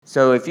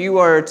So if you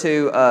were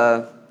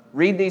to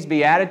read these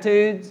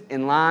Beatitudes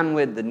in line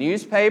with the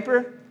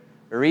newspaper,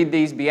 or read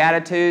these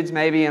Beatitudes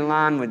maybe in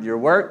line with your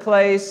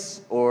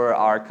workplace or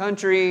our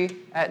country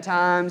at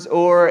times,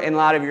 or in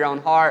light of your own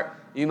heart,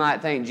 you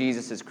might think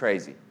Jesus is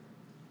crazy.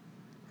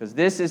 Because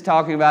this is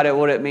talking about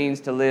what it means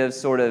to live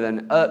sort of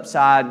an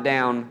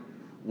upside-down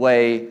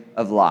way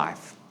of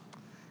life.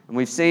 And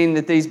we've seen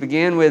that these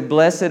begin with,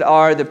 "Blessed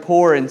are the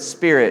poor in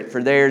spirit,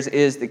 for theirs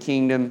is the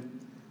kingdom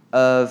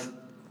of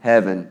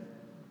heaven."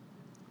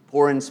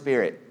 Poor in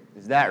spirit.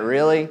 Is that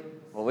really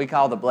what we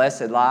call the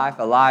blessed life?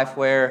 A life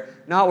where,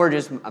 not we're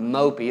just a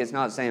mopey. It's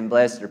not saying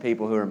blessed are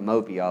people who are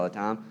mopey all the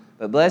time,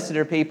 but blessed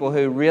are people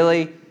who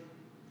really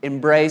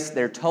embrace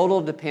their total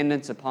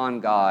dependence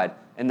upon God,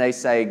 and they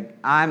say,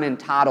 "I'm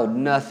entitled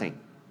nothing.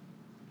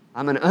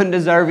 I'm an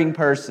undeserving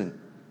person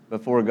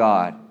before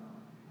God,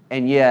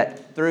 and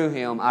yet through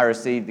Him I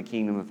receive the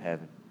kingdom of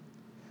heaven."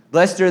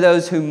 Blessed are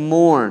those who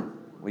mourn,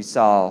 we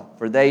saw,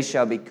 for they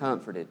shall be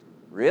comforted.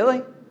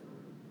 Really?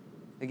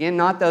 Again,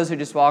 not those who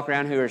just walk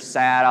around who are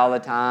sad all the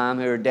time,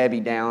 who are Debbie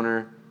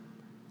Downer,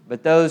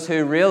 but those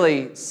who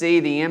really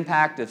see the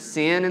impact of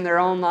sin in their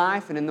own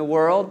life and in the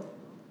world,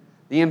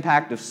 the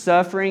impact of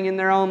suffering in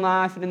their own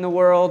life and in the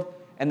world,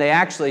 and they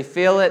actually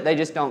feel it. They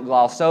just don't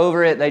gloss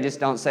over it. They just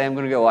don't say, "I'm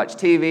going to go watch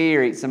TV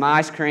or eat some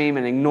ice cream,"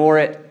 and ignore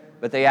it,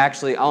 but they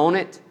actually own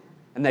it,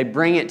 and they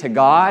bring it to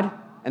God,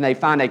 and they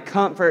find a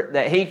comfort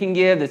that He can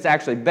give that's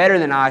actually better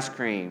than ice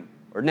cream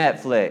or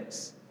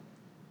Netflix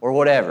or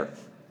whatever.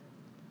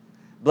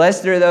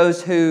 Blessed are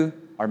those who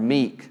are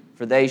meek,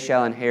 for they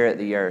shall inherit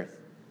the earth.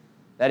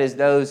 That is,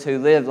 those who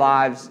live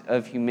lives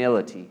of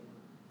humility.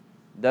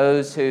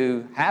 Those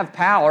who have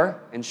power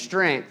and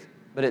strength,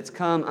 but it's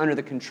come under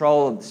the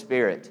control of the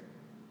Spirit.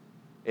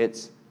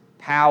 It's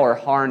power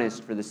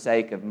harnessed for the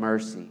sake of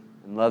mercy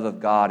and love of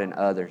God and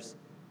others.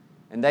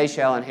 And they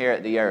shall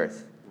inherit the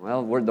earth.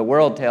 Well, the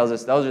world tells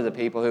us those are the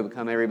people who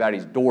become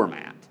everybody's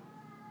doormat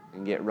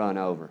and get run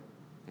over.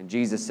 And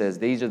Jesus says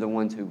these are the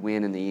ones who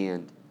win in the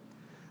end.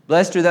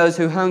 Blessed are those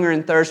who hunger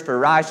and thirst for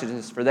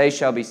righteousness, for they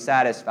shall be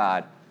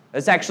satisfied.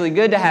 It's actually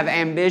good to have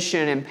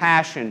ambition and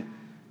passion,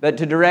 but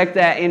to direct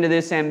that into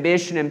this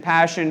ambition and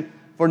passion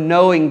for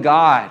knowing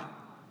God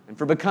and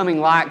for becoming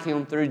like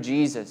Him through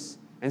Jesus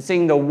and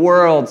seeing the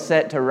world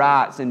set to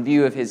rights in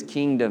view of His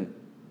kingdom.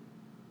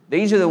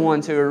 These are the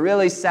ones who are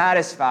really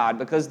satisfied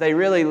because they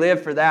really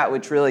live for that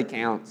which really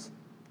counts.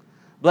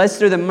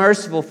 Blessed are the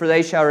merciful, for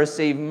they shall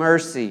receive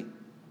mercy.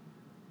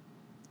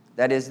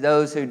 That is,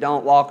 those who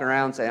don't walk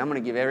around and say, "I'm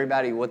going to give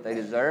everybody what they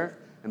deserve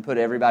and put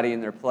everybody in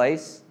their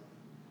place."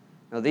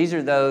 No, these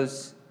are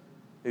those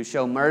who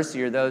show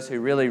mercy, or those who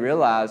really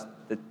realize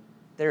that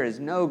there is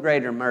no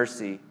greater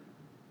mercy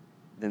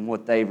than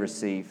what they've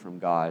received from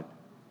God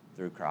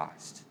through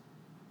Christ.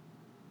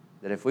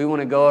 That if we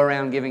want to go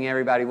around giving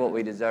everybody what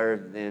we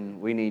deserve, then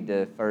we need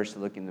to first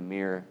look in the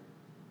mirror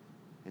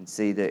and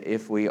see that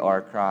if we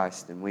are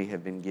Christ, then we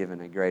have been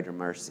given a greater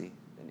mercy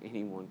than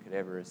anyone could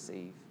ever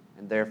receive.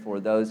 And therefore,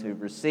 those who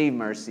receive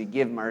mercy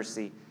give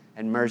mercy,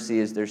 and mercy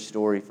is their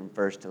story from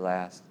first to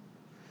last.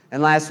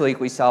 And last week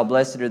we saw,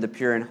 "Blessed are the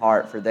pure in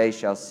heart, for they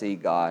shall see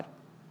God."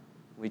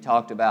 We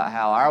talked about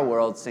how our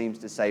world seems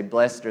to say,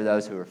 "Blessed are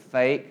those who are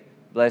fake,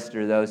 blessed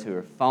are those who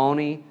are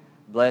phony,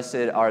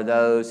 blessed are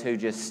those who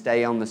just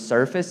stay on the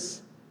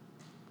surface."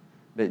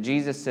 But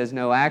Jesus says,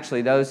 no,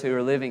 actually those who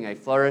are living a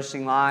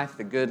flourishing life,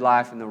 the good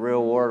life in the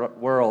real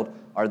world,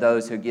 are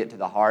those who get to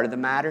the heart of the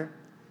matter,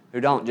 who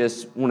don't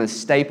just want to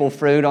staple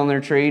fruit on their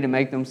tree to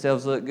make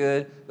themselves look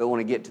good, but want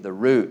to get to the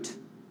root,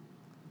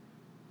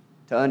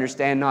 to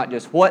understand not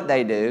just what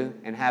they do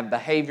and have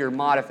behavior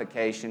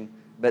modification,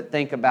 but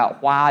think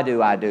about, why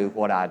do I do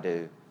what I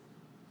do?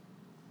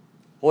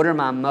 What are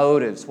my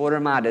motives? What are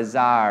my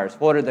desires?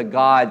 What are the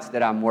gods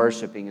that I'm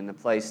worshiping in the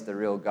place of the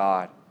real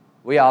God?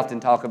 We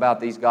often talk about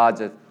these gods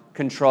of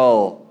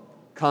control,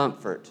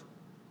 comfort.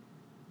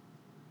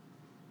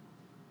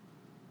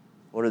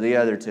 What are the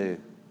other two?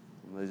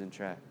 I'm losing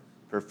track.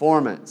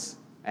 Performance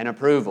and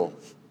approval.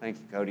 Thank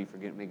you, Cody, for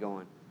getting me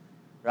going.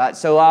 Right?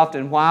 So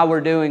often why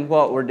we're doing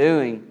what we're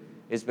doing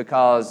is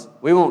because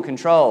we want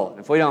control.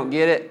 If we don't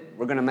get it,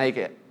 we're going to make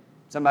it.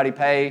 Somebody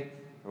pay,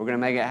 we're going to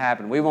make it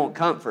happen. We want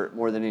comfort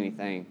more than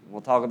anything. We'll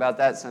talk about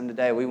that some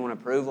today. We want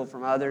approval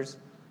from others,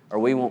 or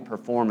we want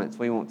performance.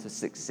 We want to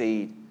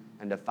succeed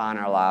and define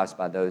our lives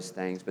by those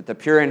things. But the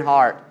pure in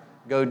heart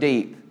go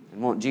deep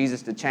and want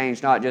Jesus to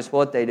change not just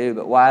what they do,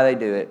 but why they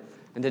do it.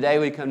 And today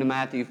we come to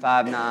Matthew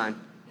 5:9,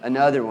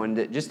 another one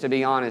that, just to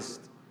be honest,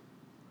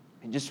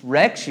 it just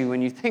wrecks you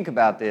when you think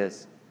about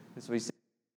this. As we